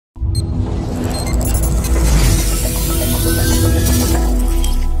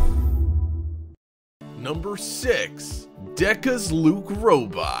Number 6. Deka's Luke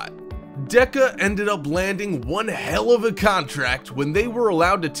Robot. Deka ended up landing one hell of a contract when they were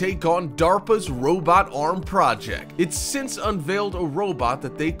allowed to take on DARPA's Robot Arm project. It's since unveiled a robot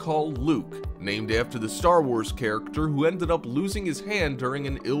that they call Luke, named after the Star Wars character who ended up losing his hand during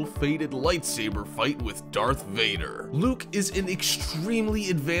an ill-fated lightsaber fight with Darth Vader. Luke is an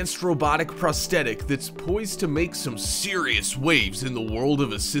extremely advanced robotic prosthetic that's poised to make some serious waves in the world of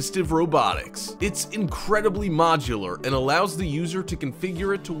assistive robotics. It's incredibly modular and allows the user to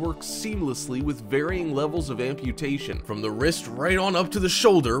configure it to work seamlessly with varying levels of amputation, from the wrist right on up to the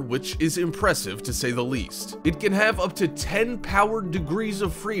shoulder, which is impressive to say the least. It can have up to 10 powered degrees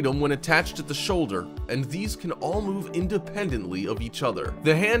of freedom when attached at the shoulder, and these can all move independently of each other.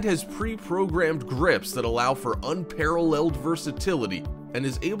 The hand has pre-programmed grips that allow for unparalleled versatility and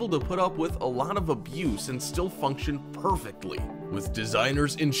is able to put up with a lot of abuse and still function perfectly, with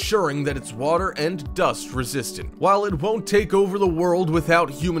designers ensuring that it's water and dust resistant. While it won't take over the world without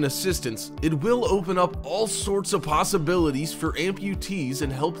human assistance, it will open up all sorts of possibilities for amputees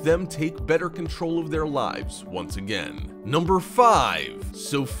and help them take better control of their lives once again. Number 5.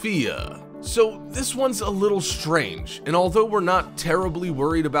 Sophia. So this one's a little strange, and although we're not terribly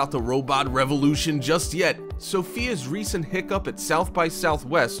worried about the robot revolution just yet, Sophia's recent hiccup at South by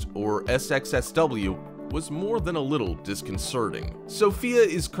Southwest, or SXSW, was more than a little disconcerting. Sophia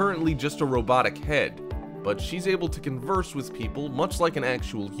is currently just a robotic head, but she's able to converse with people much like an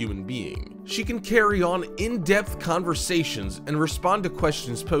actual human being. She can carry on in-depth conversations and respond to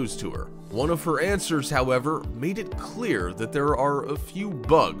questions posed to her. One of her answers, however, made it clear that there are a few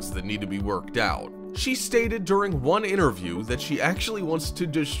bugs that need to be worked out. She stated during one interview that she actually wants to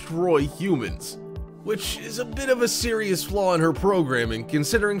destroy humans, which is a bit of a serious flaw in her programming,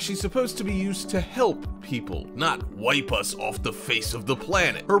 considering she's supposed to be used to help people, not wipe us off the face of the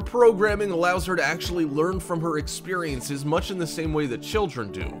planet. Her programming allows her to actually learn from her experiences much in the same way that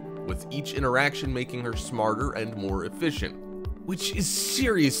children do, with each interaction making her smarter and more efficient, which is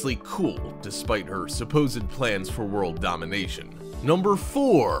seriously cool despite her supposed plans for world domination. Number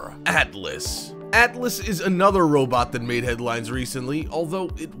 4. Atlas. Atlas is another robot that made headlines recently, although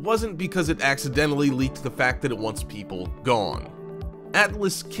it wasn't because it accidentally leaked the fact that it wants people gone.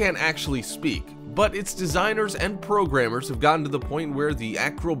 Atlas can't actually speak, but its designers and programmers have gotten to the point where the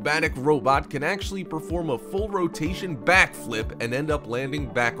acrobatic robot can actually perform a full rotation backflip and end up landing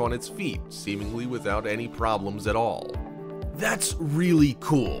back on its feet, seemingly without any problems at all. That's really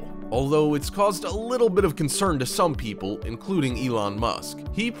cool, although it's caused a little bit of concern to some people, including Elon Musk.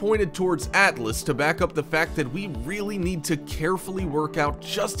 He pointed towards Atlas to back up the fact that we really need to carefully work out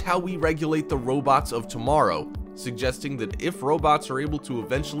just how we regulate the robots of tomorrow, suggesting that if robots are able to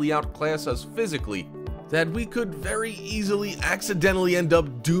eventually outclass us physically, that we could very easily accidentally end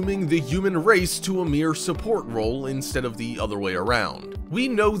up dooming the human race to a mere support role instead of the other way around. We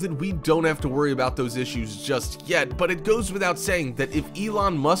know that we don't have to worry about those issues just yet, but it goes without saying that if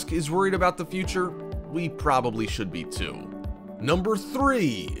Elon Musk is worried about the future, we probably should be too. Number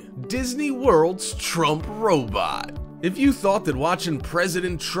 3. Disney World's Trump Robot. If you thought that watching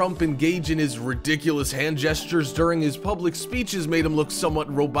President Trump engage in his ridiculous hand gestures during his public speeches made him look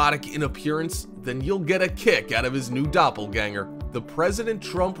somewhat robotic in appearance, then you'll get a kick out of his new doppelganger, the President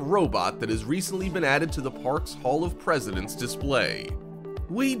Trump robot that has recently been added to the park's Hall of Presidents display.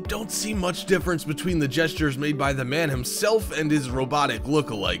 We don't see much difference between the gestures made by the man himself and his robotic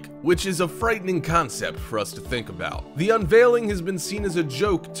look-alike, which is a frightening concept for us to think about. The unveiling has been seen as a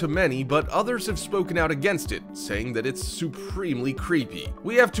joke to many, but others have spoken out against it, saying that it's supremely creepy.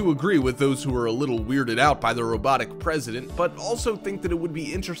 We have to agree with those who are a little weirded out by the robotic president, but also think that it would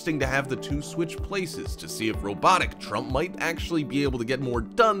be interesting to have the two switch places to see if robotic Trump might actually be able to get more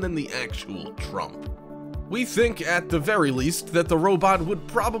done than the actual Trump. We think, at the very least, that the robot would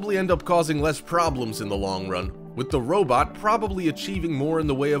probably end up causing less problems in the long run, with the robot probably achieving more in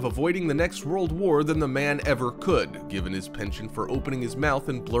the way of avoiding the next world war than the man ever could, given his penchant for opening his mouth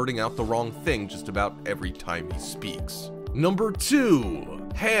and blurting out the wrong thing just about every time he speaks. Number 2.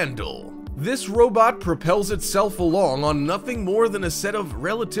 Handle. This robot propels itself along on nothing more than a set of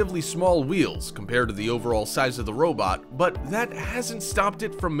relatively small wheels compared to the overall size of the robot, but that hasn't stopped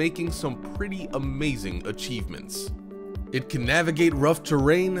it from making some pretty amazing achievements. It can navigate rough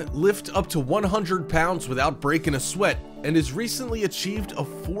terrain, lift up to 100 pounds without breaking a sweat, and has recently achieved a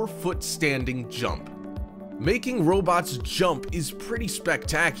 4-foot standing jump. Making robots jump is pretty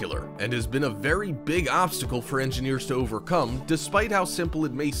spectacular, and has been a very big obstacle for engineers to overcome, despite how simple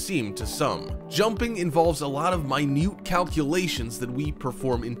it may seem to some. Jumping involves a lot of minute calculations that we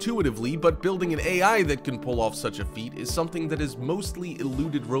perform intuitively, but building an AI that can pull off such a feat is something that has mostly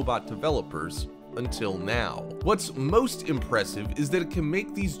eluded robot developers, until now. What's most impressive is that it can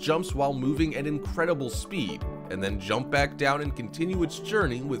make these jumps while moving at incredible speed, and then jump back down and continue its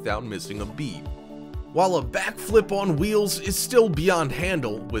journey without missing a beat. While a backflip on wheels is still beyond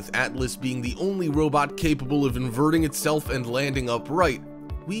handle, with Atlas being the only robot capable of inverting itself and landing upright,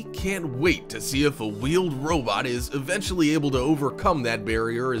 we can't wait to see if a wheeled robot is eventually able to overcome that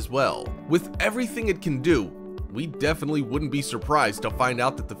barrier as well. With everything it can do, we definitely wouldn't be surprised to find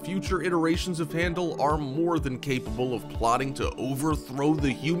out that the future iterations of Handle are more than capable of plotting to overthrow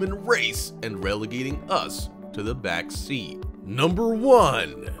the human race and relegating us to the back seat. Number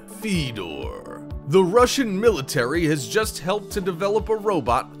 1. FEDOR. The Russian military has just helped to develop a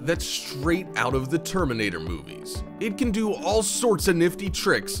robot that's straight out of the Terminator movies. It can do all sorts of nifty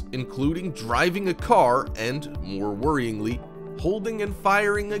tricks, including driving a car and, more worryingly, holding and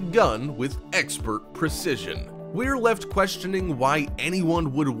firing a gun with expert precision. We're left questioning why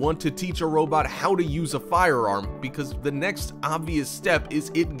anyone would want to teach a robot how to use a firearm, because the next obvious step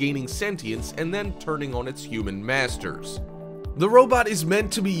is it gaining sentience and then turning on its human masters. The robot is meant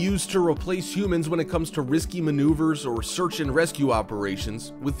to be used to replace humans when it comes to risky maneuvers or search and rescue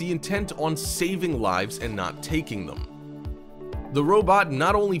operations, with the intent on saving lives and not taking them. The robot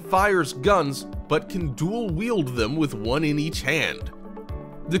not only fires guns, but can dual wield them with one in each hand.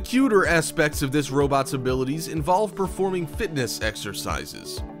 The cuter aspects of this robot's abilities involve performing fitness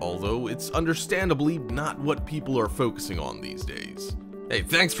exercises, although it's understandably not what people are focusing on these days. Hey,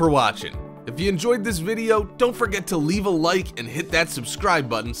 thanks for watching. If you enjoyed this video, don't forget to leave a like and hit that subscribe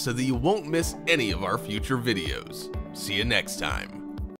button so that you won't miss any of our future videos. See you next time.